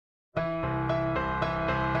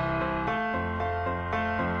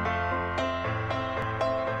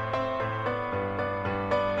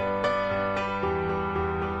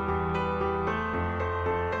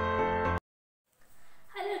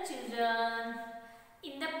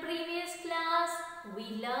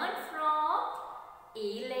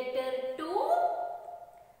A letter to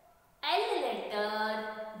L letter,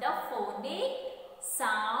 the phonic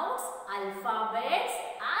sounds, alphabets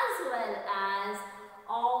as well as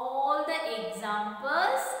all the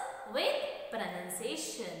examples with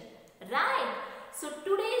pronunciation. Right? So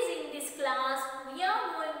today's in this class we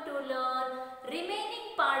are going to learn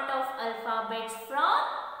remaining part of alphabets from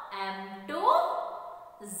M to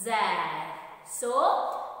Z. So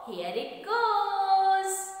here it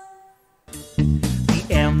goes. The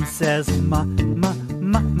M says ma, ma,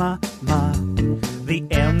 ma, ma, ma. The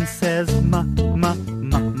M says ma, ma,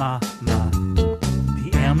 ma, ma, ma.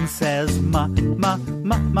 The M says ma, ma,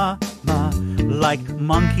 ma, ma, ma. Like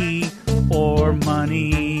monkey or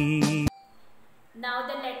money. Now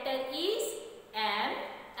the letter is M.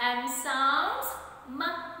 M sounds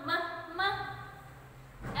ma, ma, ma.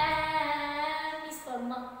 M is for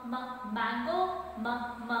mango,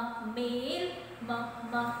 male,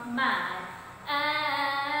 man.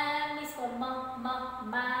 M is for man,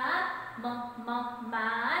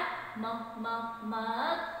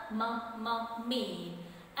 mean.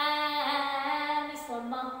 M is for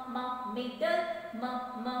middle,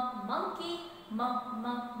 monkey,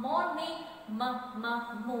 morning,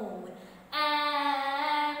 moon.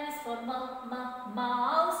 M is for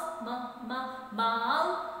mouse,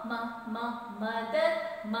 mother,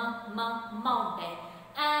 mountain.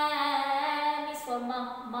 M is for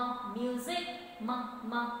music,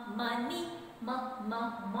 money,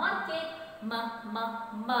 market,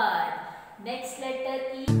 mud. Next letter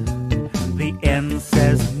is The N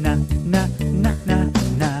says na, na, na, na,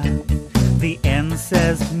 na. The N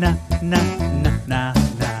says na, na, na, na,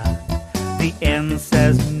 na. The N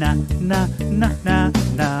says na, na, na, na,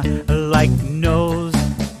 na. Like nose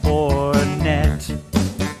or net.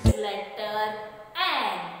 letter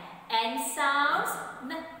N. N sounds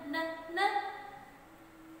n, n, n.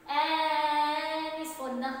 N is for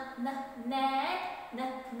net, nod,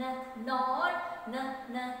 nap,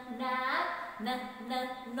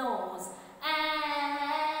 nose.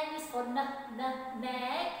 N is for neck,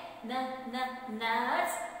 nuts,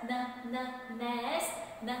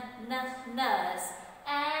 nest, nurse.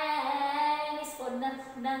 N is for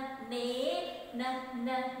nail,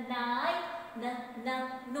 knife,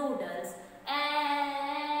 noodles.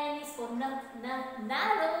 N is for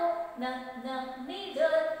narrow,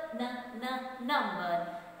 needle, number.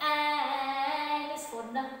 N is for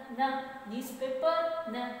newspaper,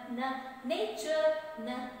 nature,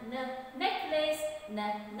 necklace,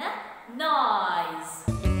 noise.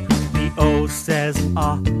 The O says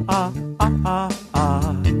ah, ah, ah, ah,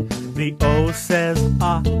 ah. The O says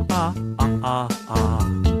ah, ah, ah, ah, ah.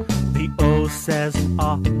 The O says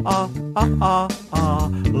ah, ah, ah, ah, ah.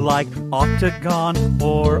 Like octagon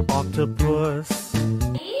or octopus.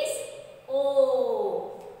 Is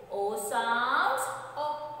O. O sounds O.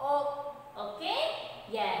 Okay?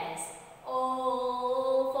 Yes.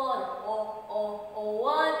 O for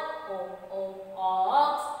owl,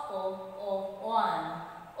 ox, one.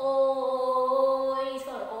 O is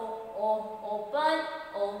for open,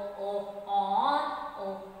 on,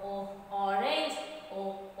 orange,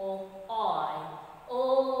 oil. O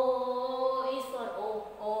is for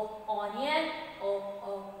onion,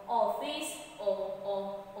 office,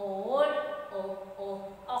 old,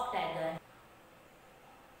 octagon.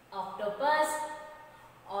 Octopus,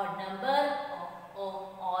 odd number,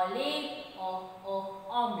 olive,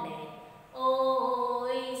 omelette. O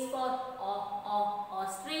is for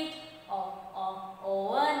ostrich,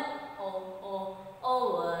 oven,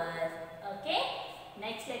 over. Okay?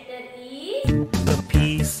 Next letter is The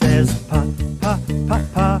P says pa, pa, pa,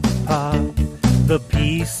 pa, pa. The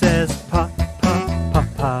P says pa, pa, pa,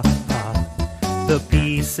 pa, pa. The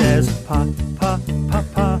P says pa, pa, pa,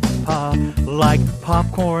 pa, pa. Like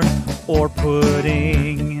popcorn or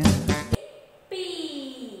pudding. P.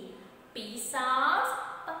 P sounds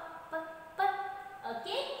p.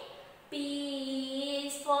 Okay? P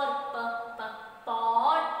is for pot, pad,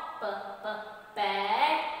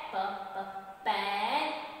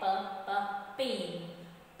 pan, pin.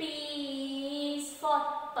 P is for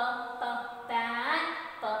pan,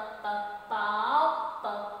 pow,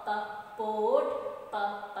 put,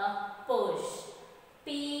 push. P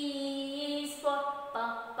is for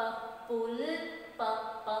pull,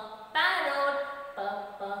 parrot,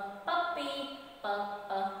 puppy,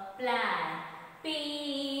 plant. P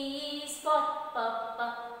is for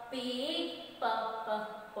pig,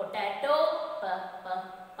 potato,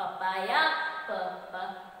 papaya,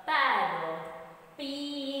 parrot. P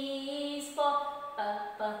is for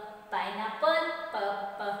pineapple,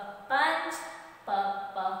 punch,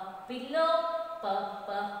 pillow,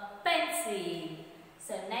 pencil.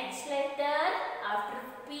 So next letter after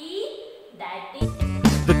P, that is.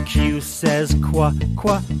 The Q says qua,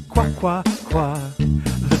 qua, qua, qua, qua.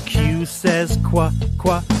 The Q says qua,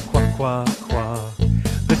 qua, qua, qua, qua.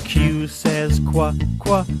 The Q says qua,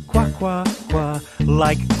 qua, qua, qua, qua.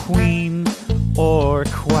 Like queen or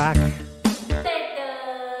quack. Letter.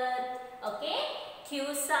 Okay.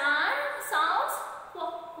 Q sounds qua,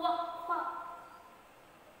 qua, qua.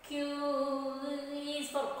 Q is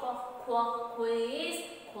for qua, qua, quiz,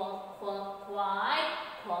 qua, qua, quiet,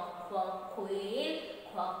 qua, qua, quill,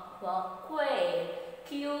 qua, qua, quail.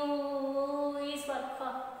 Q is for qua,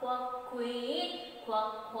 qua, queen, qua,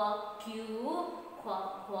 qua, Q, qua,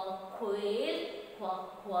 qua, quill, qua,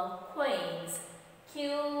 qua, queens. Q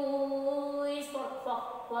is for qua,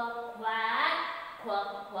 qua, quack, qua,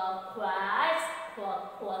 qua, quacks, qua,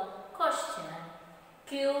 qua, question.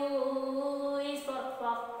 Q is for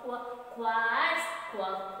qua, qua, quacks, qua,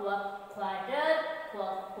 qua, quadrat, qua,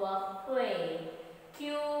 qua, quail. Q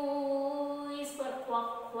is for qua,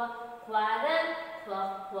 qua, quadrat, qua,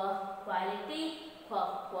 qua, quality, qua,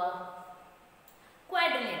 qua,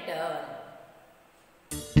 quadrilateral.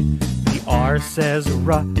 The R says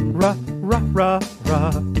ra, ra, ra, ra,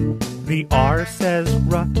 ra. The R says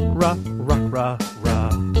ra, ra, ra, ra, ra.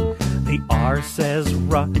 The R says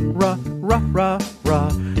ra, ra, ra, ra, ra.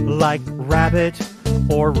 Like rabbit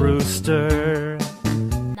or rooster.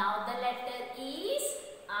 Now the letter is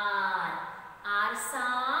R. R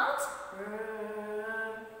sounds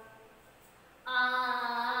R.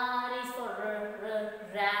 R is for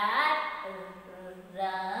rat,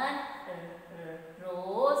 run,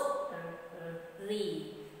 rose, read.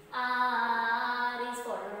 R is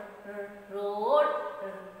for road,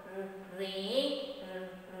 rain,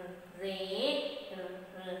 rain,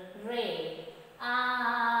 rain.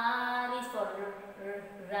 R is for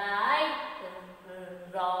ride,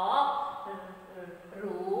 rock,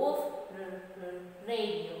 roof,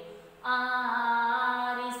 radio.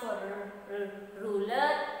 R is for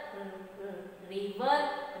ruler, river,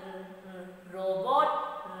 robot,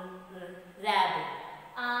 rabbit.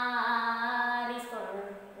 R is for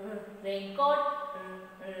raincoat,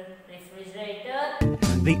 refrigerator.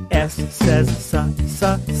 The S says sa,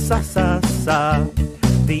 sa, sa, sa, sa.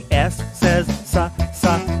 The S says sa,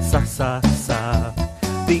 sa, sa, sa, sa.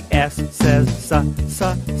 The S says sa,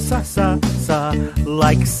 sa, sa, sa, sa.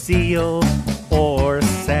 Like seal or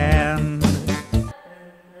sand.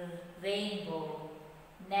 Rainbow.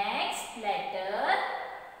 Next letter,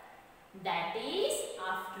 that is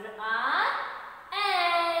after R,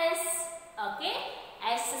 S. Okay,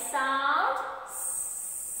 S sound.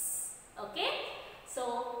 Okay,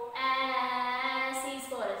 so S is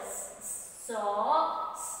for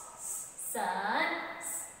saw, sun,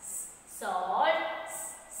 salt,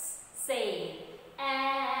 sail.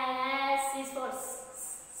 S is for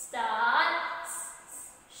star,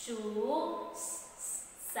 shoe,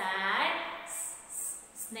 sand,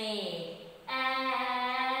 snake.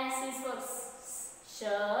 S is for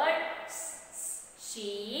shirt,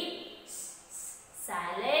 sheep,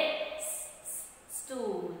 salad,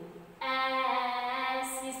 stool.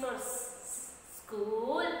 S is for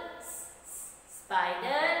school,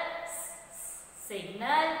 spider,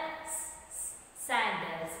 signal,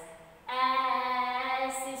 sandals.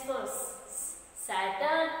 S is for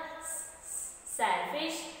Saturn,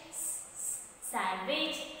 selfish,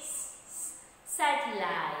 sandwich,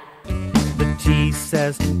 satellite. The T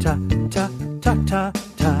says ta, ta, ta, ta,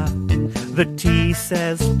 ta. The T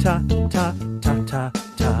says ta, ta, ta, ta,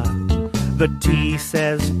 ta. The T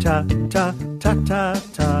says ta, ta, ta, ta,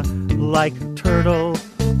 ta. Like turtle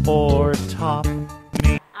or top.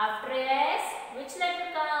 After S, which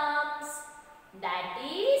letter comes? That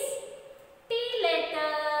is T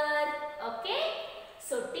letter. Okay?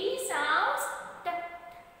 So T sounds t,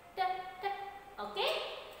 t, t. Okay?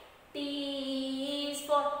 T is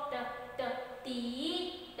for t, t,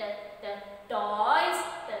 tea, t, t, toys,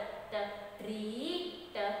 t, t, tree,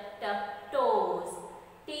 t, t, toes.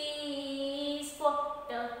 T is for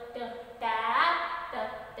t, t, tap, t,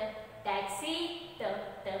 t, taxi, t,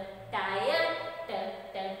 t, tire, t,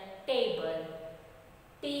 t, table.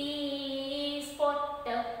 T is for t,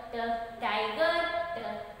 t, tiger, t,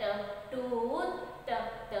 t, tooth, t,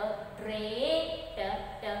 t, train, t,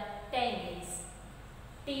 t, tennis.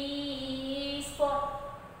 T is for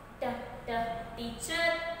t, t, teacher,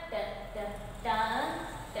 t, t, tongue,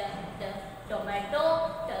 t, t, tomato,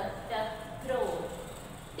 t, t, throat.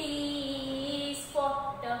 T is for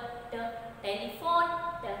t, t, telephone,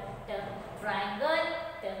 t, t, triangle,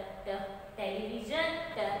 t, t, television,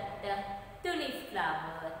 t, t, tulip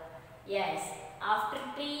flower. Yes. After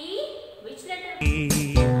T, which letter?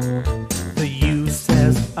 The U says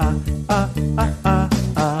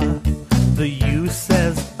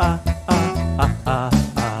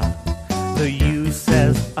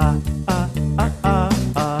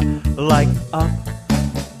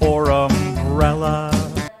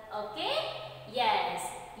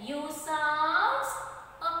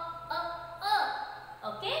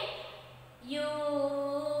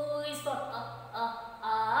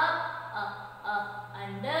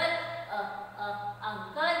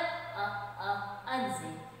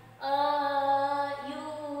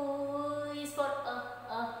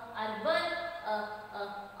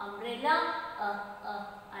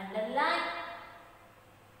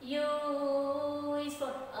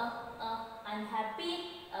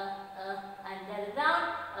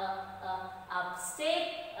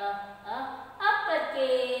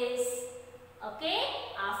Okay,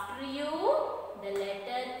 after you, the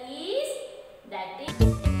letter is, that is.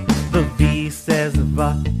 The V says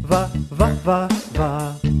va, va, va, va,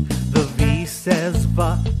 va. The V says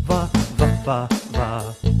va, va, va, va,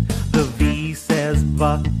 va. The V says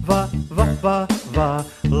va, va, va, va, va.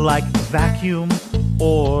 Like vacuum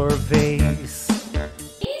or vase.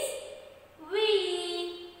 Is V.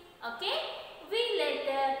 Okay, V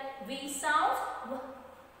letter. V sound. W,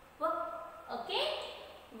 w. Okay,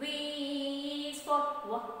 V is for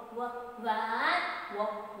w, w, van, w,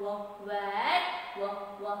 w, van, w,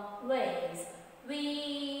 w, vase. V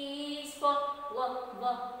is for w, w,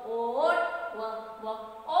 old, w, w,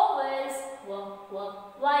 ovals, w, w,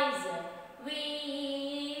 visor. V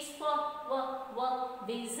is for w, w,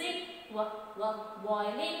 visit, w, w,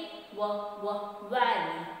 violin, w, w,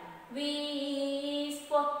 valley. V is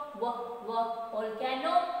for w, w,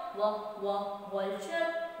 volcano, w, w, vulture,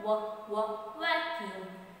 w, w, vacuum.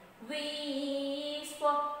 V is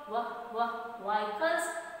for v, vehicles,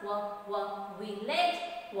 v, village,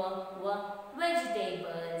 v,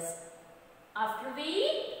 vegetables. After V,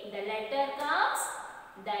 the letter comes,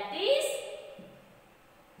 that is.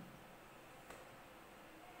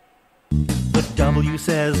 The W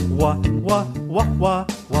says wa, wa, wa, wa,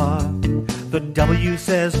 wa. The W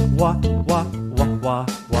says wa, wa, wa, wa,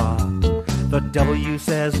 wa. The W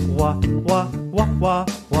says wa, wa, wa, wa,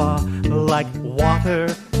 wa. Like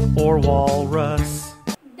water or walrus.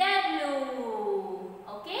 W.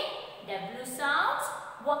 Okay, W sounds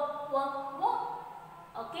w, w, w.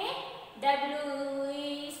 Okay, W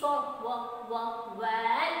is for w, w,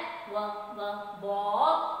 well, w, w,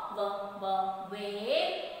 ball, w, w,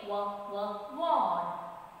 wave, w, w, wand.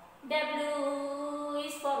 W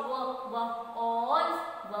is for w, w, all,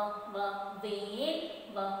 w, w, vein,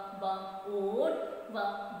 w, w, wood, w,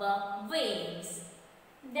 w, wings.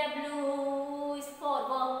 W is for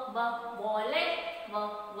w, w, wallet, w,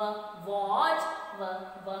 w, watch, w,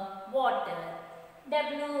 w, water.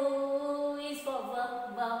 W is for w,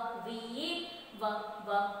 w, weed, w, w,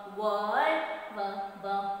 world, w, w,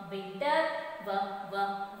 winter, w, w,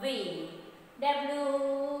 wheel.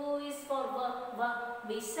 W is for w, w,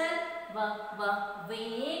 whistle, w, w,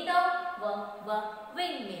 window, w, w,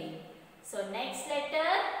 windmill. So next letter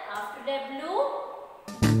after W.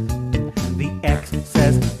 The X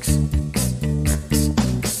says x, x, x,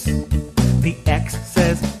 x. The X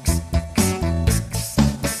says x, x, x,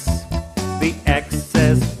 x. The X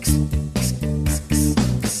says x, x, x,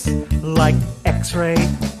 x. Like X-ray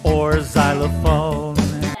or xylophone.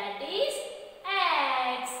 That is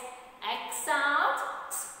X. X sound.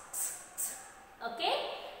 Okay.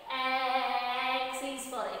 X is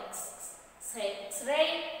for X-ray,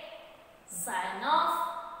 Xylophone,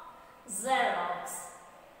 Xerox.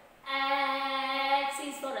 X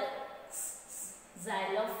is for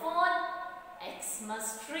xylophone, Xmas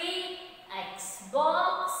tree,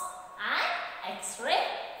 Xbox, and X-ray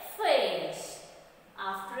fish.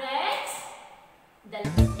 After X,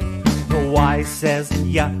 The Y says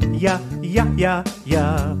ya, ya, ya, ya,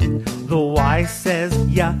 ya. The Y says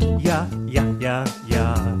ya, ya, ya, ya,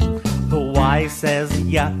 ya. The Y says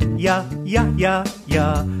ya, ya, ya, ya,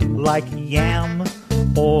 ya. Like yam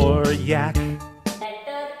or yak.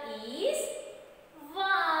 letter is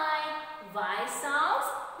Y. Y sounds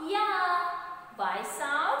yeah. Y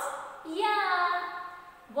sounds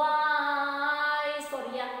yeah. Y is for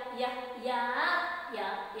ya, ya, ya, ya,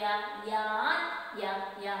 ya, yarn, ya,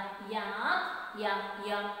 ya, yam, ya,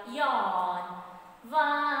 ya, yawn.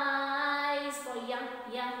 Y is for ya,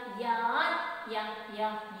 ya, yarn, ya, ya,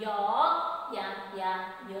 yog, ya, ya,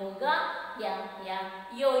 yoga, ya, ya,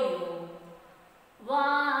 yo-yo.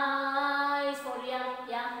 Y is for ya,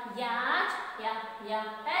 ya, yacht, ya, ya,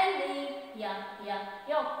 ellie, ya, ya,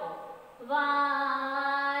 yoko.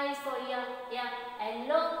 Y is for ya, ya,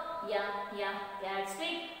 yellow, ya, ya,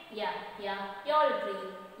 yardstick, ya, ya,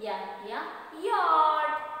 poultry, ya, ya,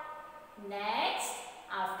 yard. Next,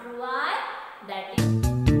 after Y, that is.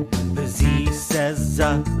 The Z says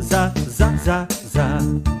za, za, za, za, za.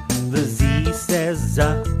 The Z says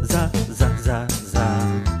za, za, za, za, za.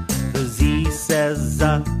 The Z says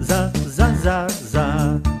za, za, za, za,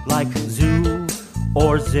 za. Like zoo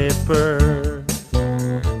or zipper.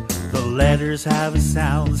 The letters have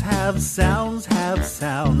sounds, have sounds, have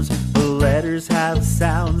sounds. The letters have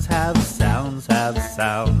sounds, have sounds, have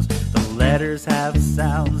sounds. The letters have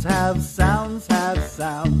sounds, have sounds, have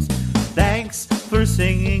sounds. Thanks for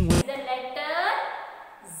singing with The letter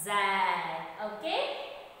Z. Okay.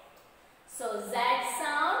 So Z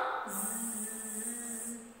sound Z.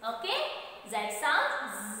 Okay. Z sound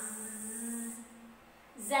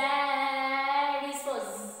Z. Z is for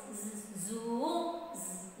zoo,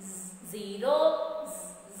 zero,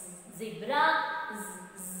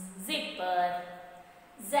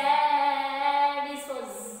 Z is for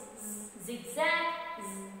zigzag,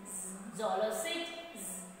 zolocit,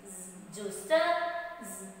 zoster,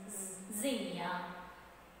 zinnia.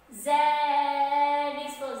 Z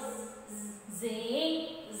is for zing,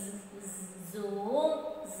 zoom,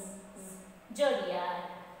 zodiac.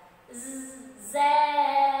 Z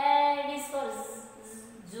is for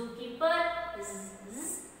zookeeper,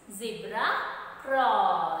 zebra,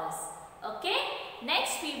 cross. Okay,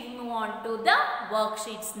 next we move on to the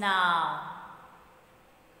worksheets now.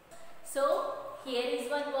 So here is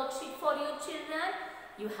one worksheet for you children.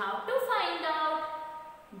 You have to find out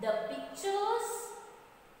the pictures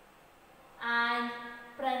and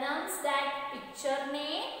pronounce that picture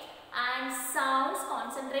name and sounds,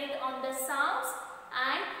 concentrate on the sounds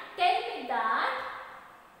and tell me that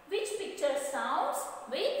which picture sounds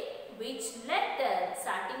with which letter.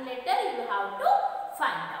 Starting letter you have to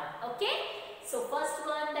find out. Okay. So first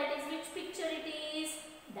one, that is which picture it is?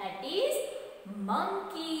 That is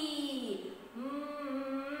monkey.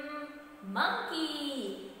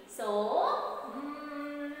 Monkey. So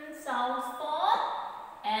sounds for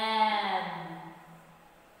M.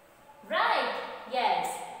 Right. Yes.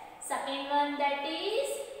 Second one, that is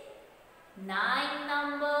 9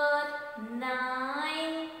 number.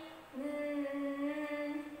 9.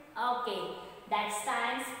 Okay. That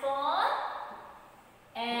stands for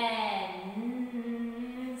N.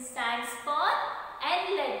 Stands for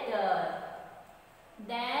N letter.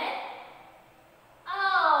 Then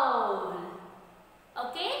owl.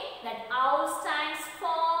 Okay. That owl stands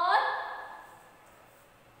for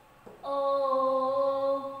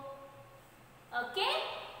O. Okay.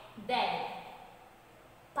 Then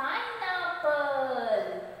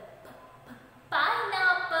pineapple.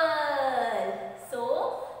 Pineapple. So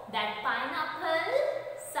that pineapple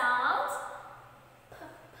sounds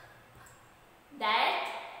that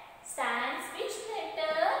stands which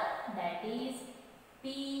letter? That is P.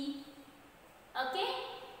 Okay.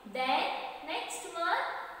 Then next one,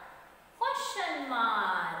 question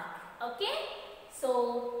mark. Okay. So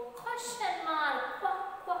question mark.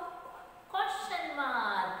 Question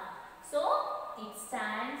mark. So it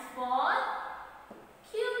stands for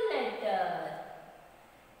Q letter.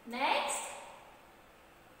 Next,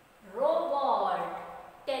 robot.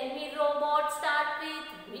 Tell me robot start with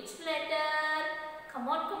which letter? Come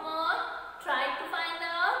on, come on. Try to find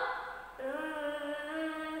out.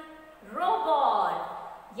 Robot.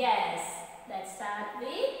 Yes, let's start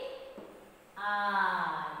with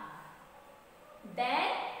I.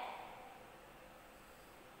 Then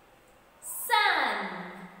sun.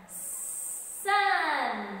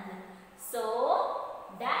 Sun. So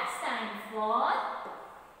that stands for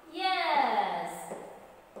yes.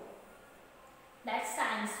 That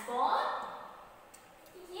stands for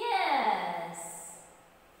yes.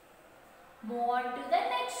 Move on to the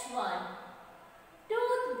next one.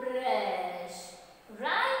 Toothbrush.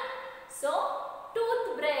 Right? So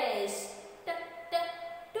toothbrush.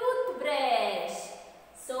 Toothbrush.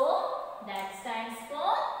 So that stands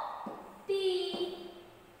for T.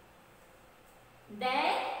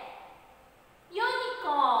 Then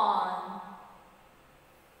unicorn.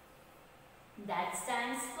 That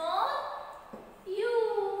stands for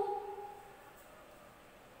U.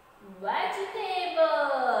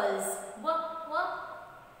 Vegetables.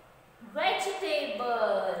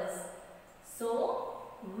 Vegetables. So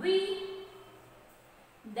V.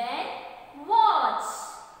 Then watch.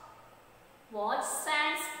 Watch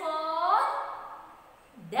stands for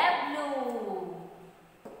W.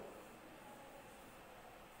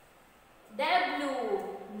 W.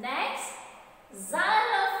 Next,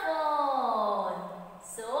 xylophone.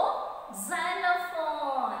 So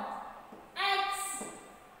xylophone. X.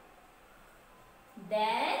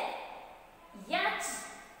 Then yacht.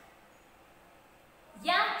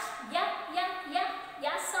 Yacht.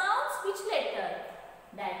 Ya sounds which letter?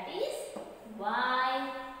 That is Y.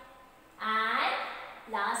 And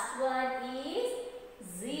last one is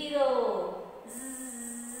 0.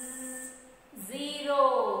 Zero.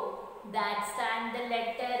 That stand the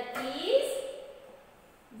letter is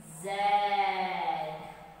Z.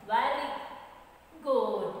 Very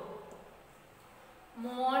good.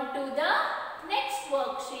 Move on to the next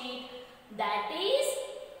worksheet. That is,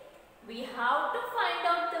 we have to find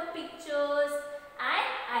out the pictures and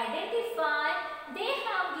identify. They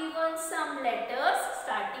have given some letters,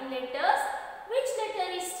 starting letters. Which letter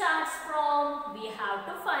it starts from? We have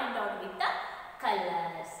to find out with the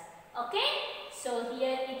colors. Okay? So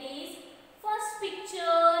here it is. First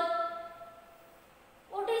picture.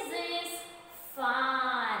 What is this?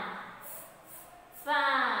 Fan.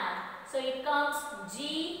 Fan. So it comes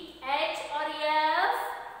G, H or F.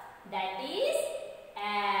 That is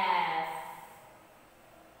F.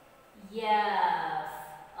 F.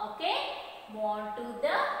 Okay. Move on to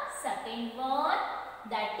the second one.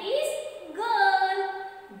 That is girl.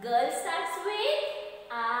 Girl starts with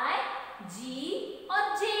I, G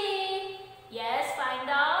or J. Yes, find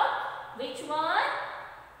out which one.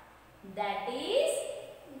 That is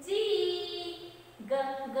G.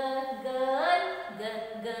 Girl.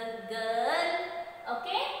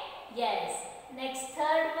 Okay. Yes. Next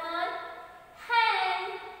third one.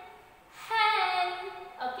 Hand.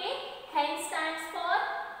 Okay. Hand stands for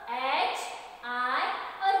H, I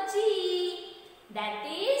or G. That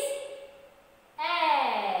is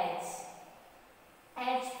H.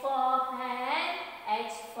 H for hand.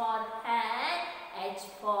 H for hand. H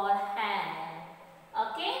for hand.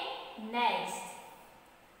 Okay. Next.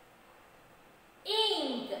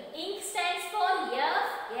 Ink. Ink stands for F,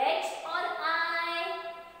 H or I.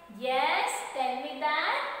 Yes, tell me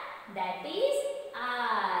that. That is I.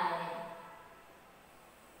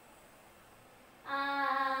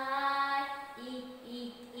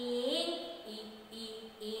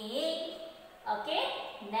 Ink. Okay.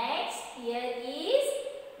 Next, here is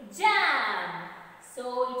jam. So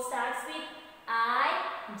it starts with I,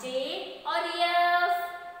 J or F.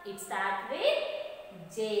 It starts with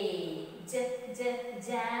J.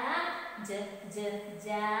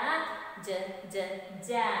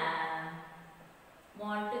 Jam. Move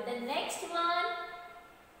on to the next one.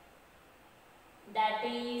 That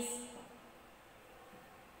is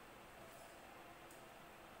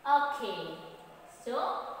okay. So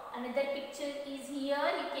another picture is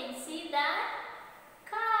here. You can see that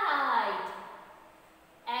kite.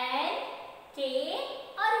 And K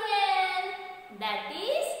or L. That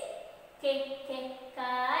is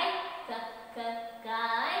kite.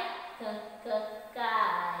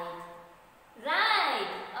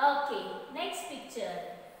 Right. Okay. Next picture.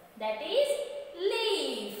 That is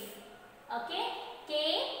leaf. Okay.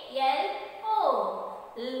 K-L-O.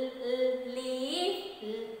 Leaf.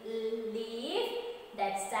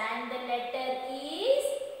 That stand the letter is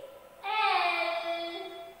L.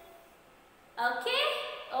 Okay.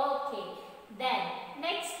 Okay. Then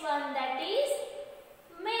next one, that is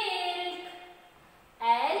milk.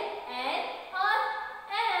 L-N or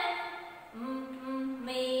M.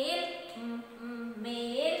 Milk.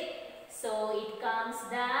 So it comes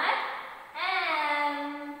that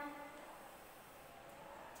M.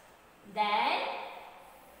 Then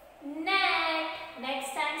net. Net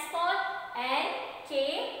stands for N, K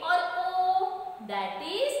or O. That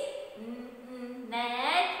is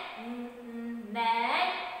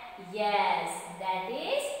net. Yes, that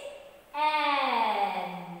is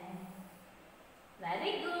N.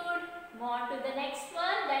 Very good. Move on to the next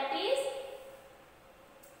one. That is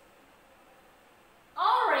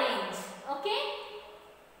orange. Okay.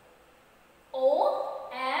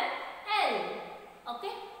 O-M-L.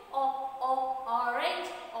 Okay. Orange.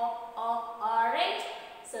 Orange.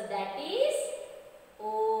 So that is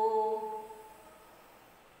O.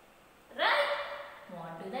 Right. Move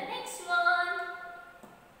on to the next one.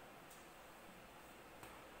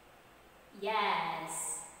 Yes.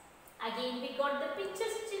 Again we got the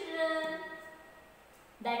pictures, children.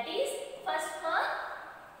 That is first one,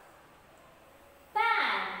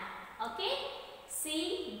 pan. Okay. C,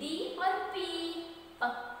 D or P.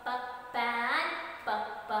 Pan.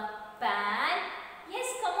 Pan. Yes,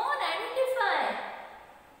 come on, identify.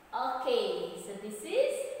 Okay, so this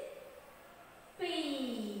is P.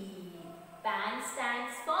 Pan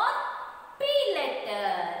stands for P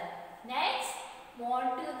letter. Next, move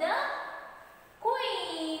on to the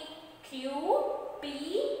queen. Q, P,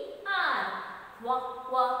 R.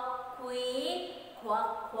 Queen.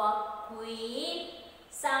 Queen.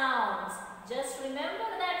 Sounds. Just remember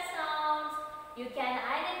that sounds. You can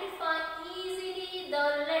identify easily the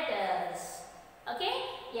letters. Okay?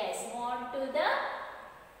 Yes, move on to the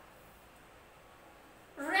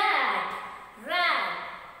rat.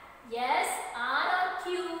 Yes, R or Q.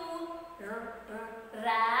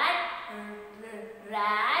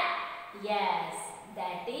 Rat. Yes,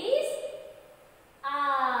 that is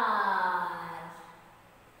R.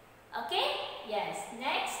 Okay? Yes,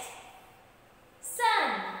 next.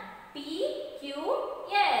 Sun. P, Q,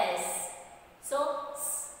 S. So,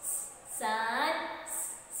 sun.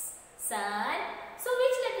 So,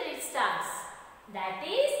 which letter it starts? That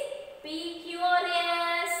is P, Q or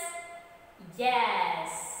S? Yes.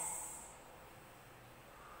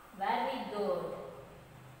 Very good.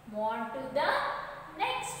 Move on to the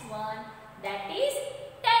next one. That is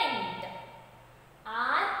tent.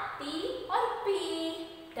 R, T or P?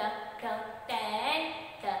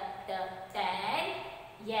 Tent.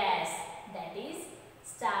 Yes, that is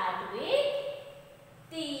start with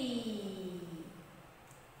T.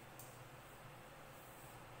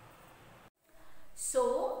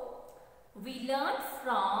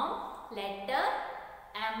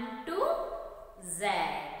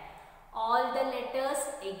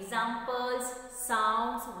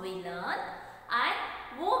 sounds we learn and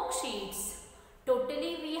worksheets.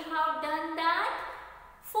 Totally we have done that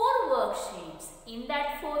 4 worksheets. In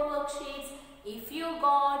that 4 worksheets, if you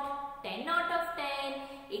got 10 out of 10,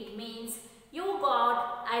 it means you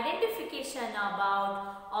got identification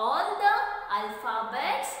about all the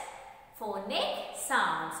alphabets phonic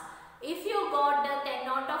sounds. If you got the 10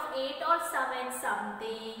 out of 8 or 7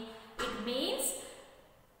 something,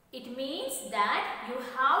 it means that you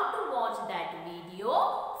have to watch that video,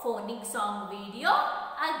 phonic song video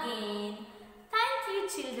again. Thank you,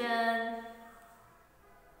 children.